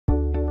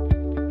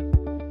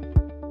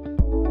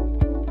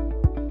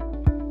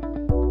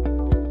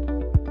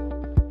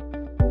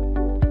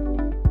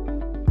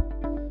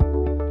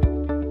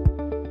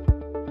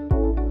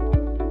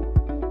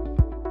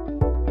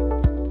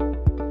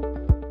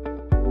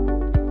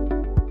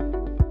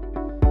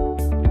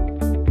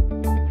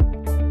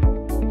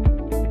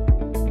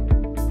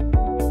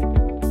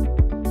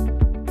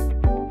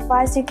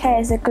RISE UK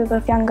is a group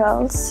of young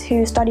girls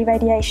who study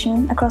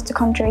radiation across the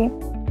country.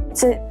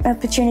 It's an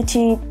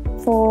opportunity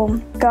for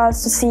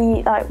girls to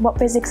see what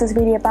physics is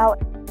really about.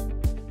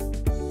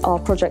 Our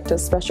project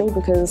is special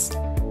because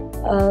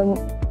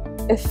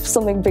if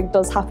something big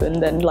does happen,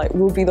 then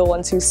we'll be the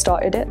ones who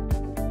started it.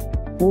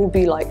 We'll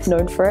be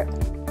known for it,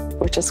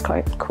 which is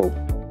quite cool.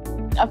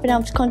 I've been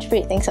able to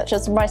contribute things such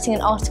as writing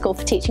an article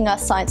for Teaching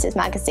Us Sciences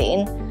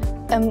magazine.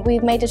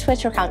 We've made a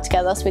Twitter account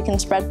together so we can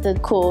spread the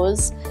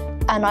cause,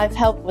 and I've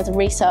helped with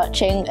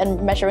researching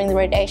and measuring the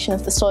radiation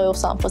of the soil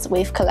samples that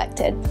we've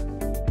collected.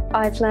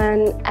 I've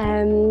learned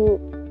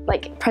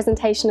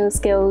presentational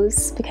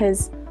skills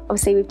because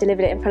obviously we've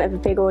delivered it in front of a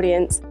big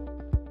audience.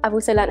 I've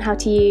also learned how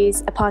to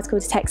use a particle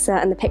detector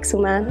and the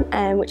Pixel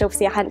Man, which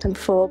obviously I hadn't done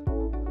before.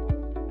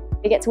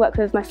 I get to work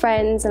with my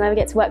friends and I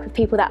get to work with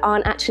people that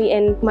aren't actually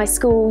in my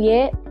school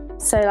year.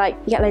 So you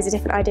get loads of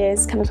different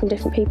ideas coming from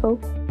different people.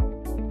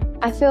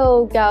 I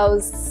feel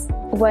girls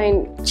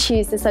won't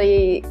choose to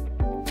study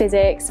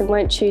physics and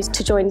won't choose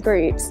to join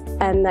groups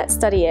that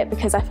study it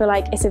because I feel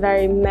like it's a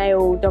very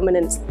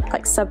male-dominant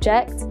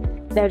subject.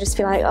 They'll just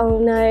feel like, oh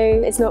no,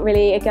 it's not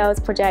really a girls'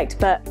 project,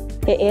 but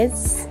it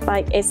is.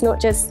 It's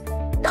not just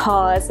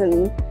cars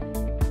and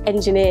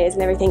engineers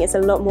and everything, it's a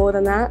lot more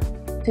than that.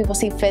 People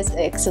see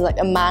physics as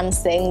a man's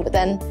thing, but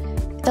then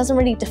it doesn't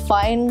really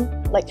define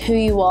who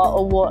you are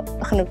or what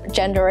kind of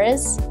gender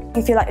is.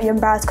 You feel like you're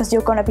embarrassed because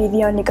you're going to be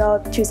the only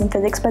girl choosing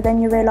physics, but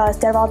then you realise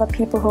there are other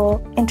people who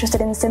are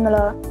interested in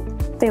similar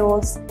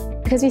fields.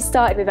 Because we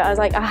started with it, I was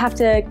like, I have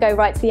to go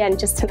right to the end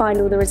just to find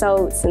all the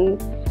results,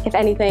 and if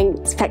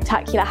anything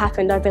spectacular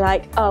happened, I'd be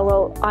like, oh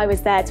well, I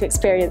was there to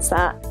experience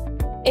that.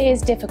 It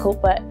is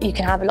difficult, but you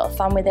can have a lot of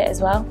fun with it as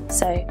well.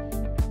 So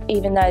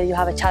even though you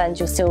have a challenge,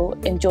 you'll still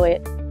enjoy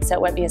it, so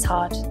it won't be as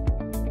hard.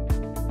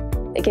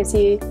 It gives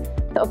you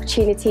the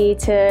opportunity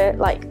to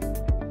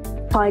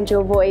find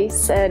your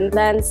voice and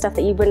learn stuff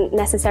that you wouldn't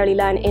necessarily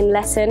learn in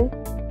lesson.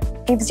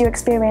 It gives you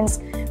experience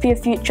for your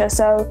future,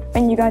 so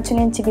when you go into an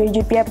interview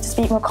you'd be able to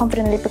speak more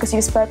confidently because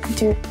you've spoken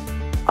to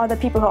other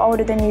people who are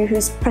older than you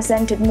who's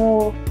presented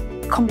more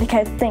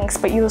complicated things,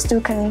 but you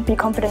still can be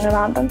confident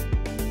around them.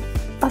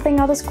 I think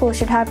other schools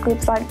should have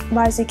groups like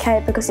RISE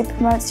UK because it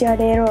promotes the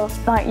idea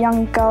of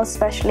young girls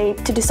especially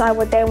to decide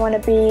what they want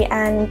to be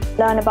and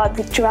learn about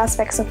the true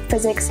aspects of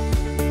physics.